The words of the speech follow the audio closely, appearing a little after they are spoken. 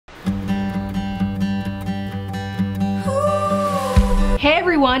Hey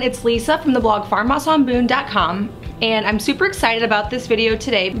everyone, it's Lisa from the blog farmhouseonboone.com, and I'm super excited about this video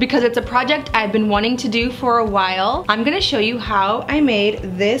today because it's a project I've been wanting to do for a while. I'm gonna show you how I made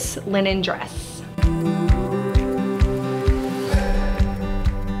this linen dress.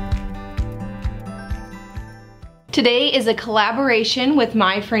 Today is a collaboration with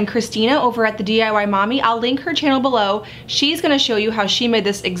my friend Christina over at the DIY Mommy. I'll link her channel below. She's gonna show you how she made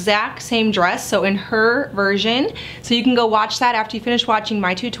this exact same dress, so in her version. So you can go watch that after you finish watching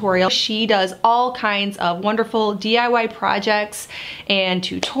my tutorial. She does all kinds of wonderful DIY projects and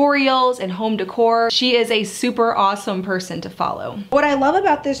tutorials and home decor. She is a super awesome person to follow. What I love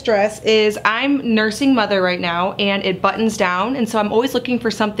about this dress is I'm nursing mother right now and it buttons down, and so I'm always looking for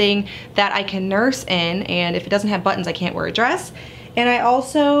something that I can nurse in, and if it doesn't have buttons, I can't wear a dress. And I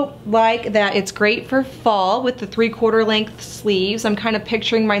also like that it's great for fall with the 3/4 length sleeves. I'm kind of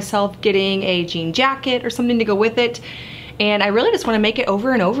picturing myself getting a jean jacket or something to go with it. And I really just want to make it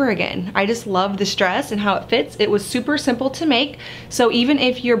over and over again. I just love this dress and how it fits. It was super simple to make. So even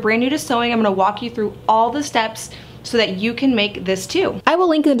if you're brand new to sewing, I'm going to walk you through all the steps so that you can make this too. I will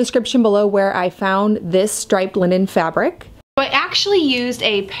link in the description below where I found this striped linen fabric. I actually used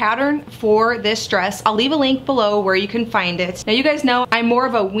a pattern for this dress. I'll leave a link below where you can find it. Now you guys know I'm more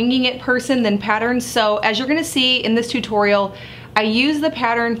of a winging it person than patterns, so as you're gonna see in this tutorial, I use the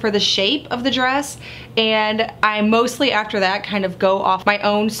pattern for the shape of the dress, and I mostly after that kind of go off my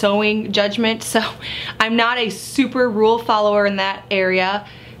own sewing judgment, so I'm not a super rule follower in that area.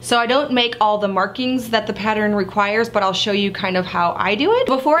 So I don't make all the markings that the pattern requires, but I'll show you kind of how I do it.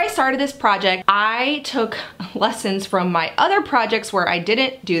 Before I started this project, I took lessons from my other projects where I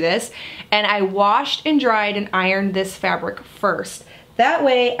didn't do this, and I washed and dried and ironed this fabric first. That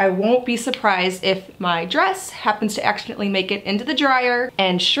way I won't be surprised if my dress happens to accidentally make it into the dryer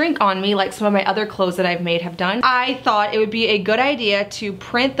and shrink on me like some of my other clothes that I've made have done. I thought it would be a good idea to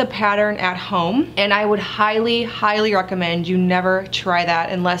print the pattern at home, and I would highly, highly recommend you never try that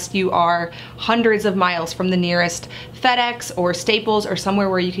unless you are hundreds of miles from the nearest FedEx or Staples or somewhere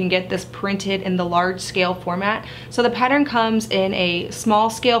where you can get this printed in the large scale format. So the pattern comes in a small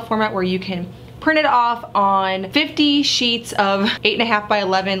scale format where you can print it off on 50 sheets of 8.5 by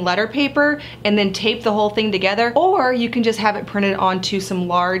 11 letter paper and then tape the whole thing together, or you can just have it printed onto some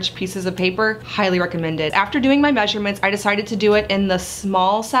large pieces of paper. Highly recommended. After doing my measurements, I decided to do it in the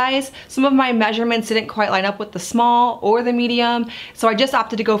small size. Some of my measurements didn't quite line up with the small or the medium, so I just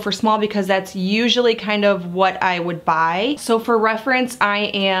opted to go for small because that's usually kind of what I would buy. So for reference,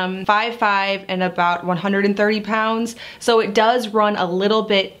 I am 5'5" and about 130 pounds, so it does run a little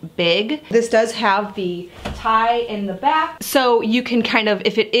bit big. This does have the tie in the back, so you can kind of,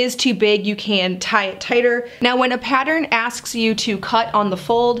 if it is too big, you can tie it tighter. Now when a pattern asks you to cut on the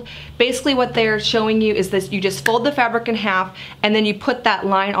fold, basically what they're showing you is this: you just fold the fabric in half and then you put that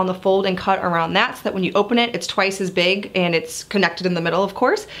line on the fold and cut around that so that when you open it, it's twice as big and it's connected in the middle, of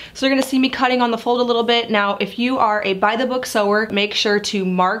course. So you're gonna see me cutting on the fold a little bit. Now if you are a by the book sewer, make sure to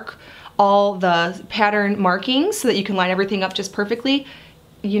mark all the pattern markings so that you can line everything up just perfectly.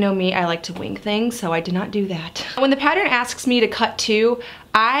 You know me, I like to wing things, so I did not do that. When the pattern asks me to cut two,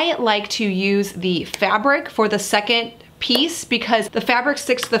 I like to use the fabric for the second piece because the fabric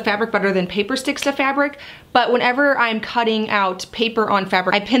sticks to the fabric better than paper sticks to fabric. But whenever I'm cutting out paper on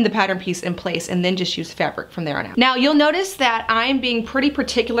fabric, I pin the pattern piece in place and then just use fabric from there on out. Now you'll notice that I'm being pretty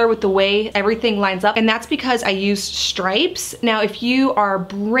particular with the way everything lines up, and that's because I use stripes. Now if you are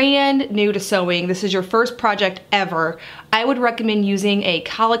brand new to sewing, this is your first project ever, I would recommend using a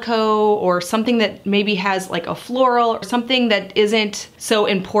calico or something that maybe has like a floral or something that isn't so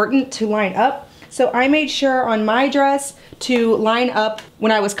important to line up. So I made sure on my dress to line up,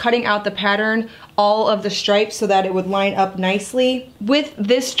 when I was cutting out the pattern, all of the stripes so that it would line up nicely. With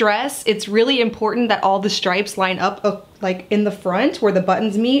this dress, it's really important that all the stripes line up like in the front where the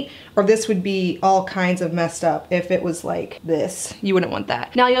buttons meet, or this would be all kinds of messed up if it was like this. You wouldn't want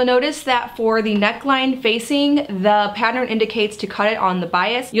that. Now you'll notice that for the neckline facing, the pattern indicates to cut it on the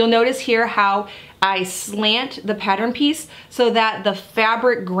bias. You'll notice here how I slant the pattern piece so that the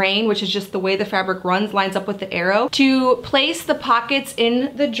fabric grain, which is just the way the fabric runs, lines up with the arrow. To place the pockets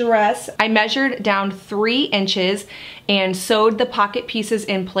in the dress, I measured down 3 inches and sewed the pocket pieces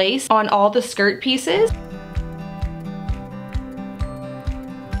in place on all the skirt pieces.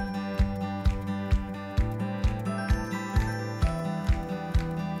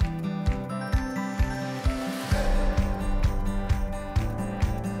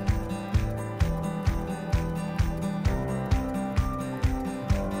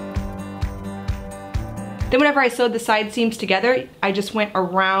 Then whenever I sewed the side seams together, I just went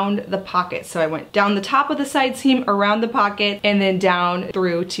around the pocket. So I went down the top of the side seam, around the pocket, and then down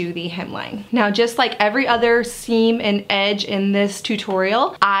through to the hemline. Now, just like every other seam and edge in this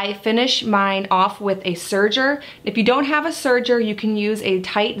tutorial, I finish mine off with a serger. If you don't have a serger, you can use a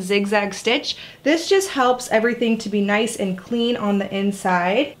tight zigzag stitch. This just helps everything to be nice and clean on the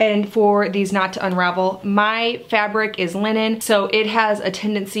inside and for these not to unravel. My fabric is linen, so it has a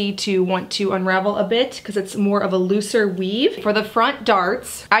tendency to want to unravel a bit because it's more of a looser weave. For the front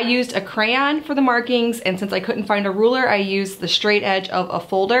darts, I used a crayon for the markings, and since I couldn't find a ruler, I used the straight edge of a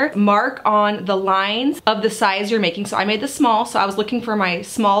folder. Mark on the lines of the size you're making. So I made the small, so I was looking for my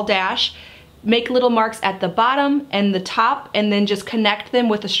small dash. Make little marks at the bottom and the top, and then just connect them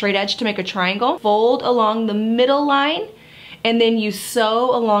with a straight edge to make a triangle. Fold along the middle line, and then you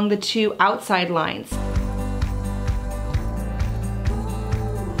sew along the two outside lines.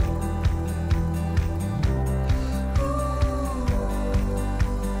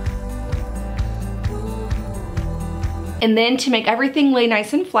 And then to make everything lay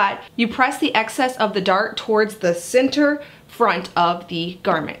nice and flat, you press the excess of the dart towards the center front of the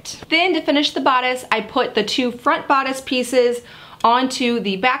garment. Then to finish the bodice, I put the two front bodice pieces onto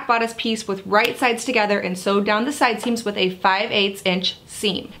the back bodice piece with right sides together and sewed down the side seams with a 5/8 inch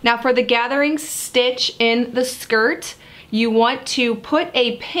seam. Now for the gathering stitch in the skirt, you want to put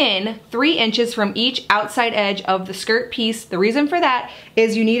a pin 3 inches from each outside edge of the skirt piece. The reason for that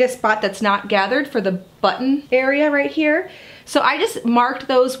is you need a spot that's not gathered for the button area right here. So I just marked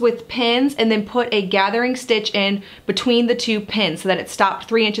those with pins and then put a gathering stitch in between the two pins so that it stopped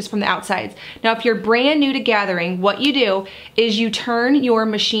 3 inches from the outsides. Now, if you're brand new to gathering, what you do is you turn your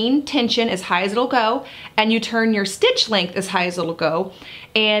machine tension as high as it'll go, and you turn your stitch length as high as it'll go.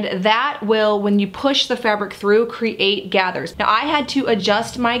 And that will, when you push the fabric through, create gathers. Now I had to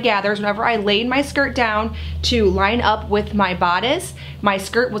adjust my gathers whenever I laid my skirt down to line up with my bodice. My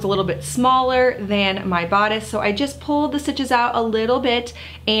skirt was a little bit smaller than my bodice, so I just pulled the stitches out a little bit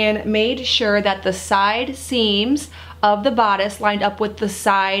and made sure that the side seams of the bodice lined up with the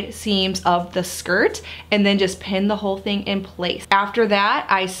side seams of the skirt, and then just pin the whole thing in place. After that,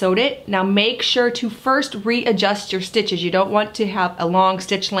 I sewed it. Now make sure to first readjust your stitches. You don't want to have a long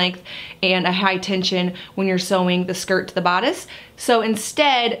stitch length and a high tension when you're sewing the skirt to the bodice. So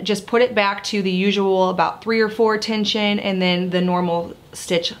instead, just put it back to the usual about 3 or 4 tension and then the normal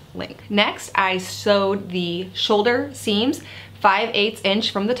stitch length. Next, I sewed the shoulder seams 5/8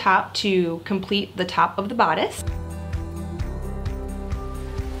 inch from the top to complete the top of the bodice.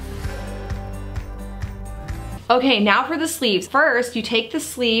 Okay, now for the sleeves. First, you take the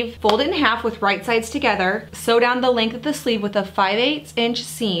sleeve, fold it in half with right sides together, sew down the length of the sleeve with a 5/8 inch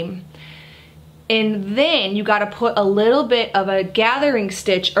seam. And then you gotta put a little bit of a gathering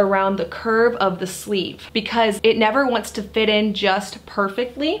stitch around the curve of the sleeve because it never wants to fit in just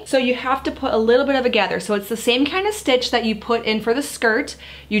perfectly. So you have to put a little bit of a gather. So it's the same kind of stitch that you put in for the skirt.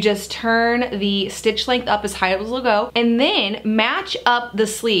 You just turn the stitch length up as high as it'll go, and then match up the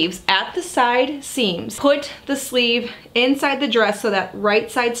sleeves at the side seams. Put the sleeve inside the dress so that right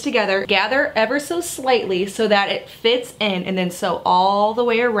sides together. Gather ever so slightly so that it fits in, and then sew all the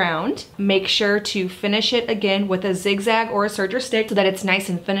way around. Make sure to finish it again with a zigzag or a serger stick so that it's nice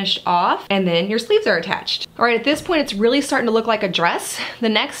and finished off, and then your sleeves are attached. All right, at this point it's really starting to look like a dress. The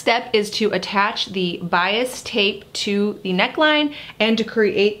next step is to attach the bias tape to the neckline and to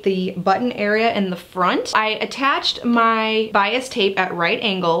create the button area in the front. I attached my bias tape at right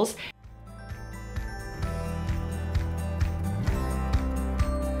angles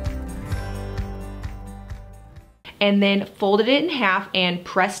and then folded it in half and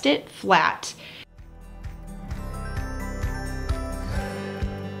pressed it flat.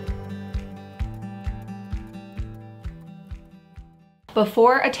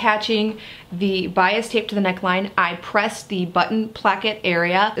 Before attaching the bias tape to the neckline, I pressed the button placket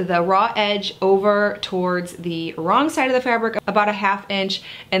area, the raw edge over towards the wrong side of the fabric, about a 1/2 inch,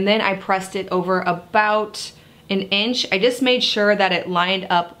 and then I pressed it over about an inch. I just made sure that it lined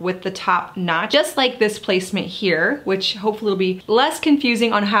up with the top notch, just like this placement here, which hopefully will be less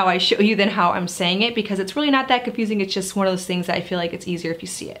confusing on how I show you than how I'm saying it, because it's really not that confusing. It's just one of those things that I feel like it's easier if you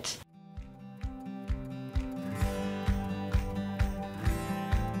see it.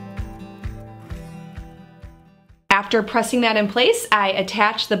 After pressing that in place, I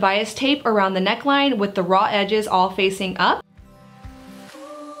attached the bias tape around the neckline with the raw edges all facing up.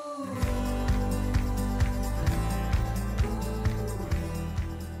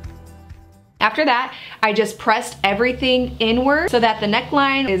 After that, I just pressed everything inward so that the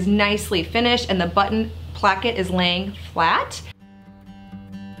neckline is nicely finished and the button placket is laying flat.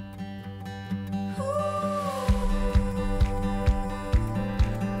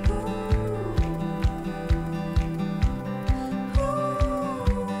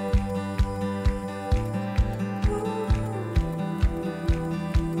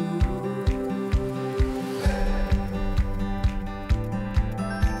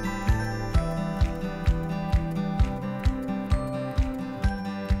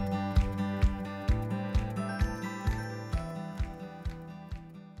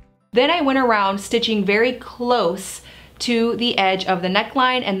 Then I went around stitching very close to the edge of the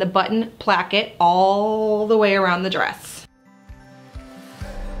neckline and the button placket all the way around the dress.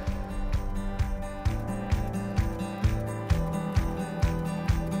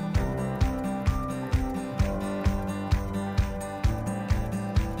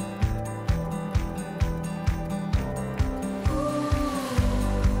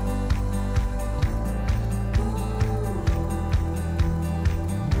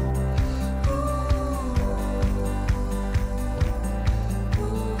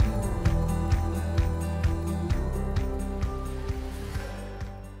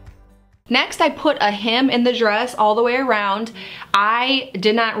 Next, I put a hem in the dress all the way around. I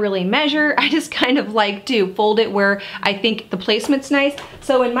did not really measure. I just kind of like to fold it where I think the placement's nice.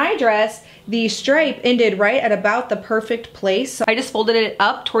 So in my dress, the stripe ended right at about the perfect place. So I just folded it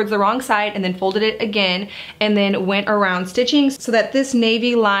up towards the wrong side and then folded it again and then went around stitching so that this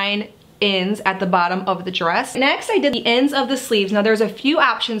navy line ends at the bottom of the dress. Next, I did the ends of the sleeves. Now there's a few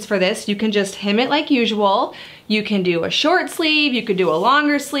options for this. You can just hem it like usual. You can do a short sleeve. You could do a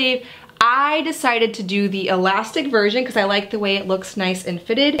longer sleeve. I decided to do the elastic version because I like the way it looks nice and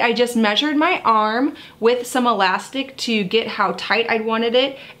fitted. I just measured my arm with some elastic to get how tight I wanted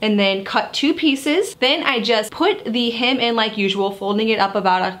it and then cut 2 pieces. Then I just put the hem in like usual, folding it up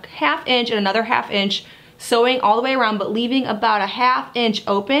about a 1/2 inch and another 1/2 inch, sewing all the way around but leaving about a 1/2 inch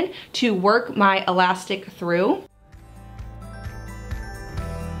open to work my elastic through.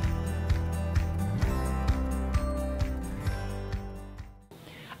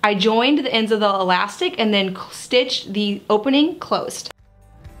 I joined the ends of the elastic and then stitched the opening closed.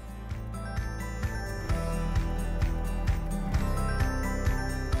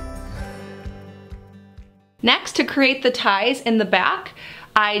 Next, to create the ties in the back,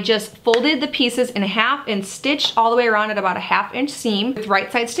 I just folded the pieces in half and stitched all the way around at about a 1/2 inch seam with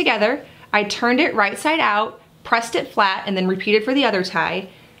right sides together. I turned it right side out, pressed it flat, and then repeated for the other tie.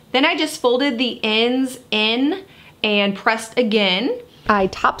 Then I just folded the ends in and pressed again. I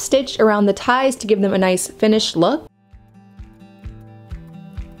top stitched around the ties to give them a nice finished look.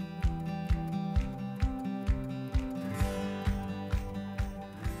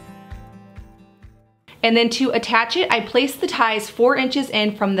 And then to attach it, I placed the ties 4 inches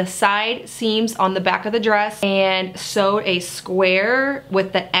in from the side seams on the back of the dress and sewed a square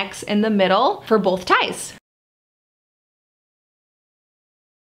with the X in the middle for both ties.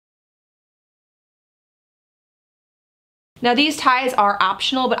 Now these ties are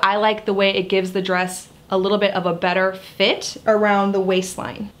optional, but I like the way it gives the dress a little bit of a better fit around the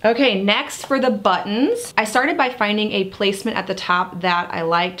waistline. Okay, next for the buttons, I started by finding a placement at the top that I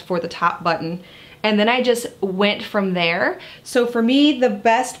liked for the top button. And then I just went from there. So for me, the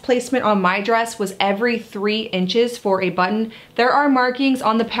best placement on my dress was every 3 inches for a button. There are markings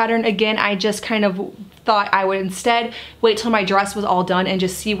on the pattern. Again, I just kind of thought I would instead wait till my dress was all done and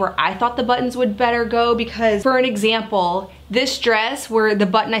just see where I thought the buttons would better go, because for an example, this dress where the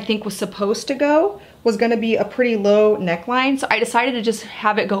button I think was supposed to go was gonna be a pretty low neckline. So I decided to just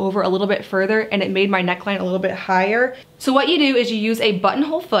have it go over a little bit further, and it made my neckline a little bit higher. So what you do is you use a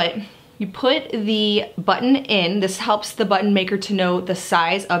buttonhole foot. You put the button in. This helps the button maker to know the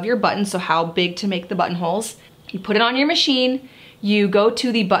size of your button, so how big to make the buttonholes. You put it on your machine. You go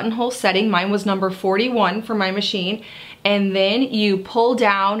to the buttonhole setting. Mine was number 41 for my machine. And then you pull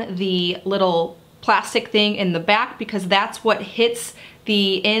down the little plastic thing in the back, because that's what hits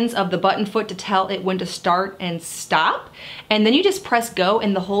the ends of the button foot to tell it when to start and stop. And then you just press go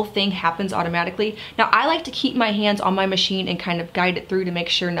and the whole thing happens automatically. Now I like to keep my hands on my machine and kind of guide it through to make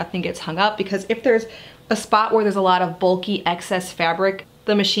sure nothing gets hung up, because if there's a spot where there's a lot of bulky excess fabric,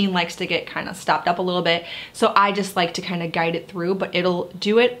 the machine likes to get kind of stopped up a little bit. So I just like to kind of guide it through, but it'll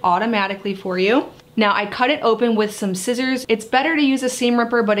do it automatically for you. Now I cut it open with some scissors. It's better to use a seam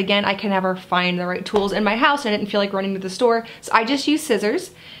ripper, but again, I can never find the right tools in my house. I didn't feel like running to the store, so I just used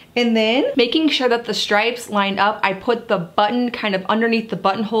scissors. And then making sure that the stripes lined up, I put the button kind of underneath the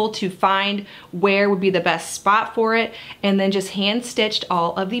buttonhole to find where would be the best spot for it, and then just hand stitched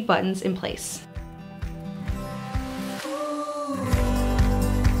all of the buttons in place.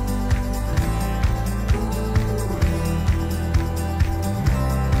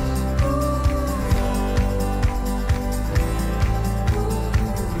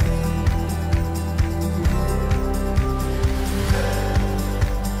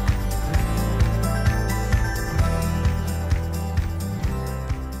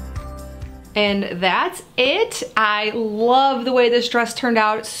 And that's it. I love the way this dress turned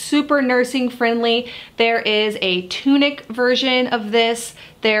out. Super nursing friendly. There is a tunic version of this.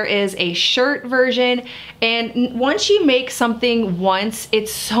 There is a shirt version. And once you make something once,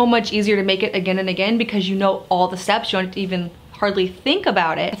 it's so much easier to make it again and again because you know all the steps. You don't have to even hardly think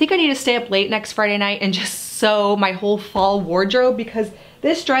about it. I think I need to stay up late next Friday night and just sew my whole fall wardrobe because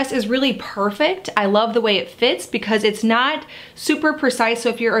this dress is really perfect. I love the way it fits because it's not super precise. So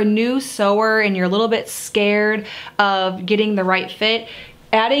if you're a new sewer and you're a little bit scared of getting the right fit,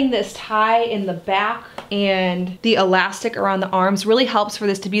 adding this tie in the back and the elastic around the arms really helps for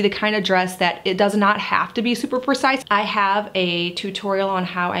this to be the kind of dress that it does not have to be super precise. I have a tutorial on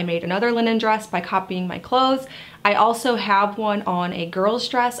how I made another linen dress by copying my clothes. I also have one on a girl's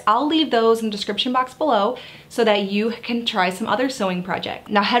dress. I'll leave those in the description box below so that you can try some other sewing project.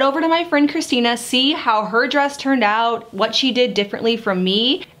 Now head over to my friend Christina, see how her dress turned out, what she did differently from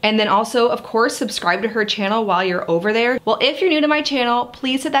me, and then also, of course, subscribe to her channel while you're over there. Well, if you're new to my channel,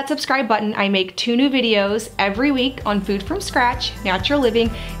 please hit that subscribe button. I make 2 new videos every week on food from scratch, natural living,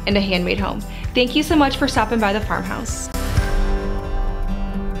 and a handmade home. Thank you so much for stopping by the farmhouse.